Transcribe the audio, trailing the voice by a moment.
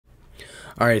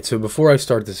Alright, so before I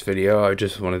start this video, I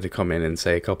just wanted to come in and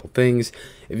say a couple things.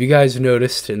 If you guys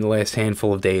noticed, in the last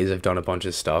handful of days, I've done a bunch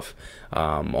of stuff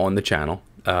on the channel.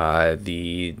 There's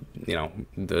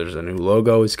a new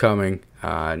logo is coming,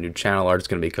 new channel art's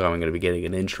going to be coming, going to be getting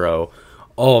an intro,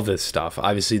 all of this stuff.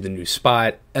 Obviously, the new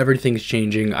spot, everything's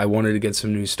changing. I wanted to get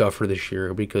some new stuff for this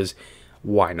year because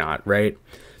why not, right?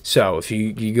 So if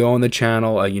you go on the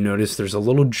channel, you notice there's a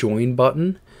little join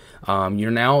button. You're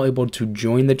now able to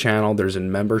join the channel. There's a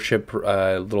membership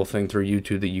little thing through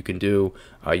YouTube that you can do.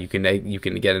 You can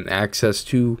get an access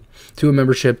to a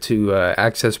membership to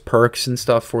access perks and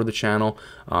stuff for the channel.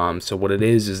 So what it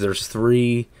is there's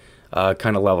three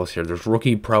kind of levels here. There's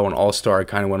Rookie, Pro, and All-Star. I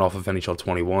kind of went off of NHL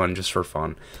 21 just for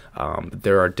fun. But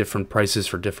there are different prices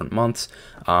for different months.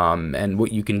 And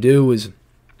what you can do is,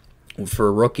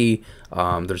 for Rookie,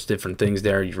 there's different things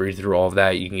there. You read through all of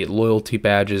that. You can get loyalty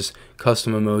badges,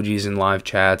 custom emojis in live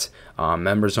chats,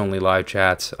 members only live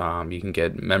chats. You can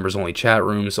get members only chat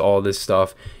rooms, all this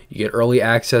stuff. You get early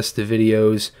access to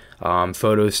videos,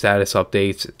 photo status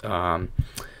updates,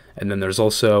 and then there's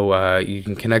also you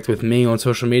can connect with me on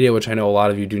social media, which I know a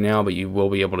lot of you do now, but you will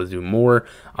be able to do more.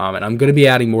 And I'm going to be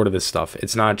adding more to this stuff.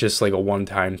 It's not just like a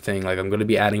one-time thing. Like, I'm going to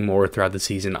be adding more throughout the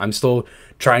season. I'm still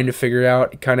trying to figure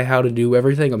out kind of how to do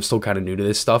everything. I'm still kind of new to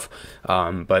this stuff,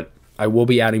 but I will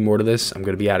be adding more to this. I'm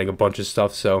going to be adding a bunch of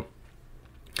stuff, so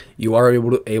you are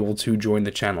able to join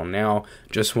the channel now.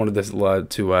 Just wanted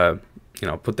to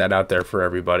put that out there for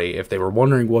everybody if they were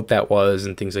wondering what that was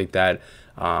and things like that.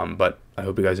 But I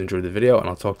hope you guys enjoyed the video, and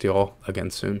I'll talk to you all again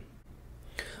soon.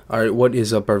 Alright, what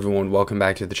is up, everyone? Welcome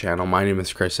back to the channel. My name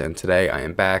is Chris, and today I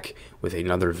am back with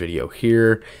another video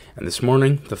here. And this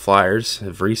morning, the Flyers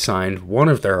have re-signed one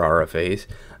of their RFAs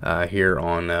here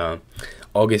on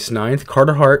August 9th.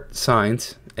 Carter Hart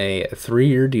signs a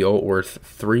 3-year deal worth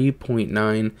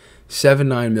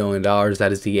 $3.979 million.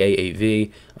 That is the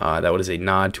AAV. That was a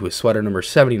nod to a sweater number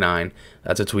 79.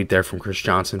 That's a tweet there from Chris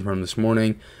Johnson from this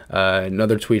morning.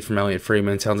 Another tweet from Elliot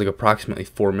Freeman. Sounds like approximately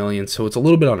 $4 million, so it's a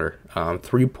little bit under.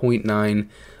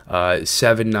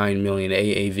 3.979 million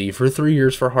AAV for 3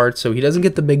 years for Hart. So he doesn't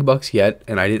get the big bucks yet,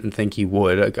 and I didn't think he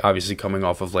would. Obviously, coming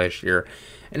off of last year,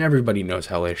 and everybody knows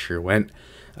how last year went.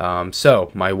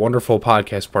 So my wonderful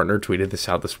podcast partner tweeted this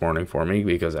out this morning for me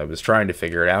because I was trying to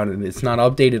figure it out, and it's not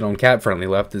updated on Cap Friendly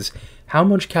left. Is how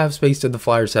much cap space did the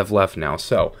Flyers have left now?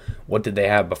 So what did they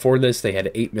have before this? They had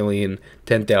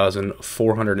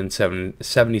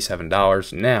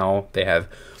 $8,010,477. Now they have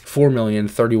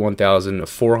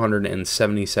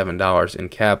 $4,031,477 in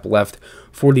cap left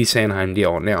for the Sanheim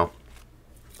deal. Now,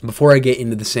 before I get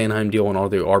into the Sanheim deal and all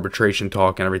the arbitration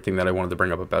talk and everything that I wanted to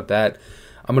bring up about that,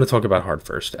 I'm going to talk about Hart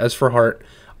first. As for Hart,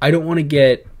 I don't want to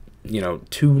get,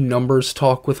 two numbers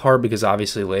talk with Hart because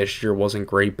obviously last year wasn't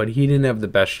great, but he didn't have the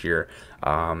best year.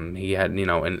 He had, an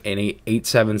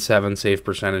 8.77 save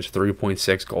percentage,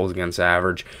 3.6 goals against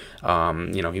average. He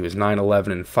was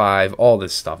 9-11-5, all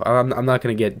this stuff. I'm not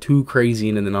going to get too crazy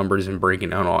into the numbers and breaking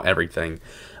down everything,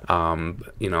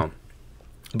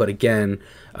 But again,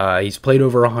 he's played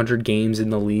over 100 games in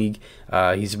the league.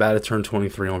 He's about to turn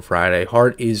 23 on Friday.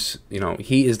 Hart is,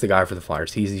 he is the guy for the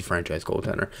Flyers. He's the franchise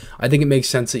goaltender. I think it makes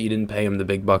sense that you didn't pay him the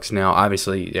big bucks now.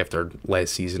 Obviously, after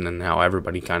last season and how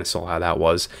everybody kind of saw how that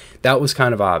was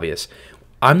kind of obvious.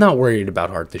 I'm not worried about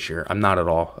Hart this year. I'm not at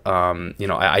all.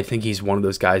 I think he's one of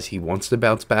those guys, he wants to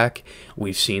bounce back.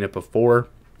 We've seen it before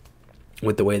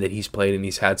with the way that he's played, and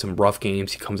he's had some rough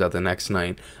games. He comes out the next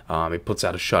night, he puts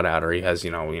out a shutout, or he has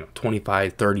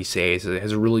 25, 30 saves. He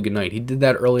has a really good night. He did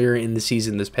that earlier in the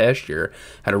season this past year,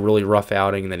 had a really rough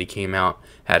outing, and then he came out,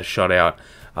 had a shutout.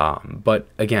 But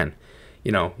again,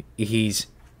 he's,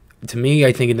 to me,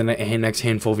 I think in the next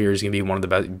handful of years, he's going to be one of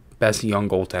the best young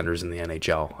goaltenders in the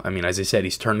NHL. I mean, as I said,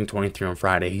 he's turning 23 on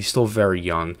Friday. He's still very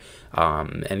young.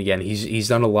 And again, he's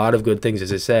done a lot of good things.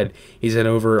 As I said, he's had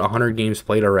over 100 games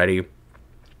played already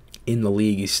in the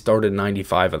league. He started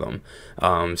 95 of them.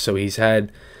 So he's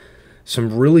had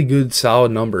some really good,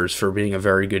 solid numbers for being a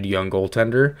very good young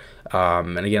goaltender.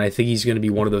 And again, I think he's going to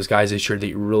be one of those guys this year that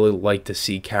you really like to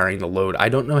see carrying the load. I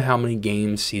don't know how many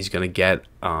games he's going to get.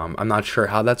 I'm not sure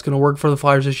how that's going to work for the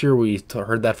Flyers this year. We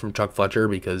heard that from Chuck Fletcher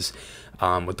because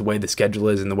with the way the schedule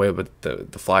is and the way with the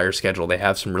Flyers schedule, they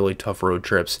have some really tough road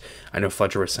trips. I know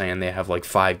Fletcher was saying they have like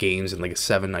 5 games in like a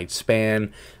 7-night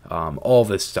span, all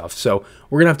this stuff. So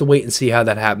we're going to have to wait and see how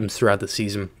that happens throughout the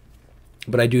season.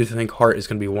 But I do think Hart is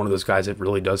going to be one of those guys that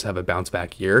really does have a bounce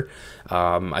back year.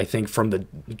 I think from the,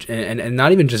 and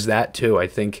not even just that too, I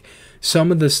think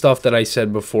some of the stuff that I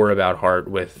said before about Hart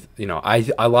with,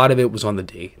 a lot of it was on the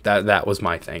D. That was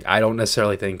my thing. I don't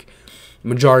necessarily think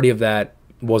majority of that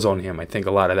was on him. I think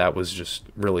a lot of that was just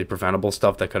really preventable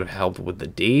stuff that could have helped with the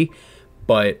D,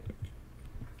 but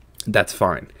that's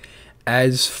fine.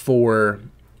 As for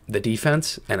the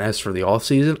defense and as for the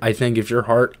offseason, I think if you're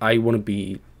Hart, I want to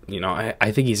be,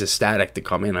 I think he's ecstatic to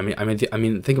come in. I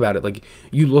mean, think about it. Like,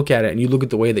 you look at it and you look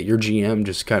at the way that your GM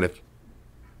just kind of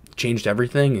changed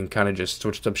everything and kind of just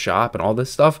switched up shop and all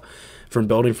this stuff, from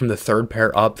building from the third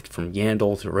pair up, from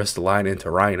Yandel to Ristolainen to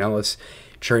Ryan Ellis,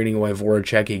 trading away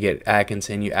Voracek, you get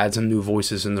Atkinson, you add some new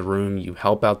voices in the room, you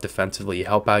help out defensively, you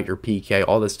help out your PK,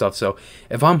 all this stuff. So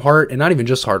if I'm Hart, and not even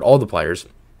just Hart, all the players,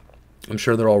 I'm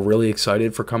sure they're all really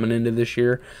excited for coming into this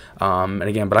year. And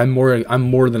again, but I'm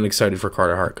more than excited for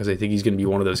Carter Hart, because I think he's going to be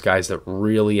one of those guys that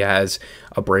really has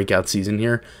a breakout season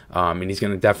here. And he's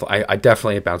going to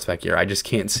definitely a bounce back year. I just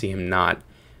can't see him not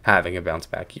having a bounce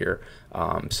back year.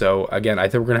 So again, I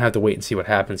think we're going to have to wait and see what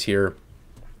happens here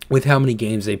with how many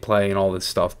games they play and all this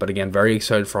stuff. But again, very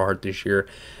excited for Hart this year.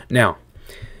 Now,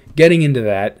 getting into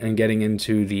that and getting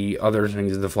into the other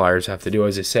things that the Flyers have to do,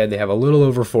 as I said, they have a little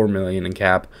over $4 million in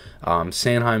cap.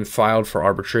 Sanheim filed for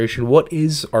arbitration. What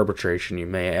is arbitration, you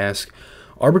may ask?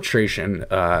 Arbitration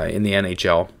in the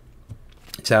NHL,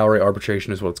 salary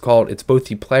arbitration is what it's called. It's both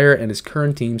the player and his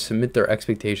current team submit their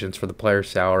expectations for the player's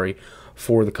salary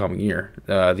for the coming year.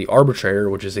 The arbitrator,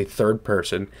 which is a third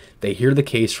person, they hear the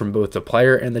case from both the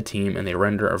player and the team, and they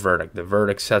render a verdict. The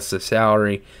verdict sets the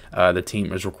salary the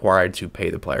team is required to pay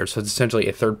the player. So it's essentially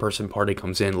a third-person party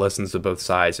comes in, listens to both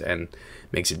sides, and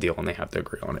makes a deal, and they have to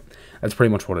agree on it. That's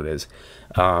pretty much what it is.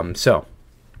 So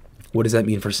what does that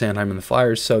mean for Sanheim and the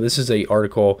Flyers? So this is an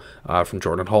article from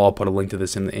Jordan Hall. I'll put a link to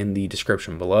this in the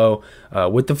description below.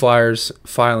 With the Flyers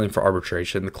filing for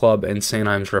arbitration, the club and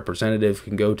Sanheim's representative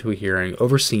can go to a hearing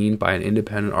overseen by an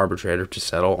independent arbitrator to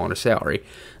settle on a salary.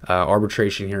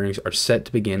 Arbitration hearings are set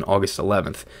to begin August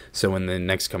 11th, so in the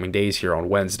next coming days here on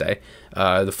Wednesday.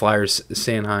 The Flyers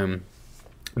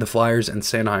and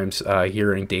Sanheim's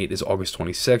hearing date is August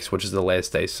 26th, which is the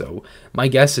last day. So my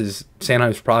guess is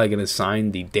Sanheim's probably going to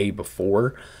sign the day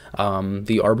before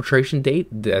the arbitration date.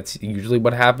 That's usually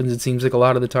what happens, it seems like, a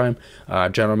lot of the time.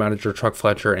 General Manager Chuck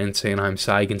Fletcher and Sanheim's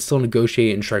side can still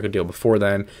negotiate and strike a deal before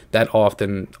then. That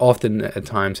often at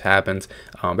times happens,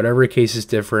 but every case is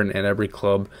different, and every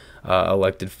club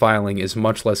elected filing is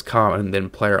much less common than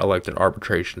player elected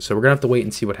arbitration. So we're going to have to wait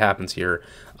and see what happens here.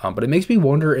 But it makes me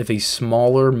wonder if a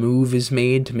smaller move is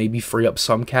made to maybe free up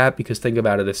some cap, because think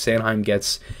about it, if Sanheim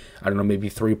gets, I don't know,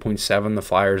 maybe 3.7, the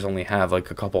Flyers only have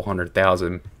like a couple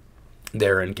 $100,000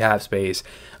 there in cap space.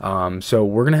 So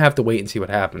we're going to have to wait and see what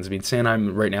happens. I mean,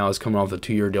 Sanheim right now is coming off the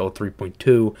 2-year deal at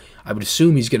 3.2. I would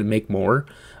assume he's going to make more,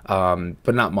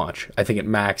 but not much. I think at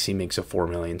max he makes a $4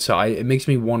 million. So it makes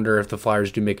me wonder if the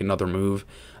Flyers do make another move.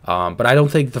 But I don't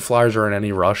think the Flyers are in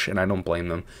any rush, and I don't blame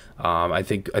them. I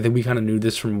think we kind of knew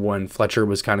this from when Fletcher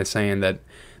was kind of saying that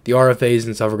the RFAs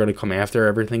and stuff are going to come after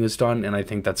everything is done, and I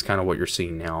think that's kind of what you're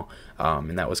seeing now,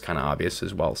 and that was kind of obvious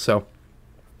as well. So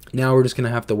now we're just going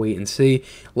to have to wait and see.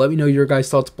 Let me know your guys'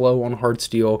 thoughts below on Hart's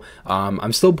deal.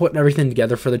 I'm still putting everything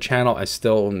together for the channel. I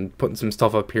still am putting some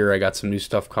stuff up here. I got some new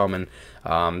stuff coming.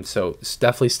 So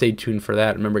definitely stay tuned for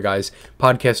that. Remember, guys,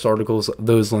 podcast articles,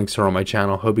 those links are on my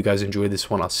channel. Hope you guys enjoyed this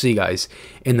one. I'll see you guys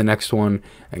in the next one,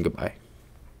 and goodbye.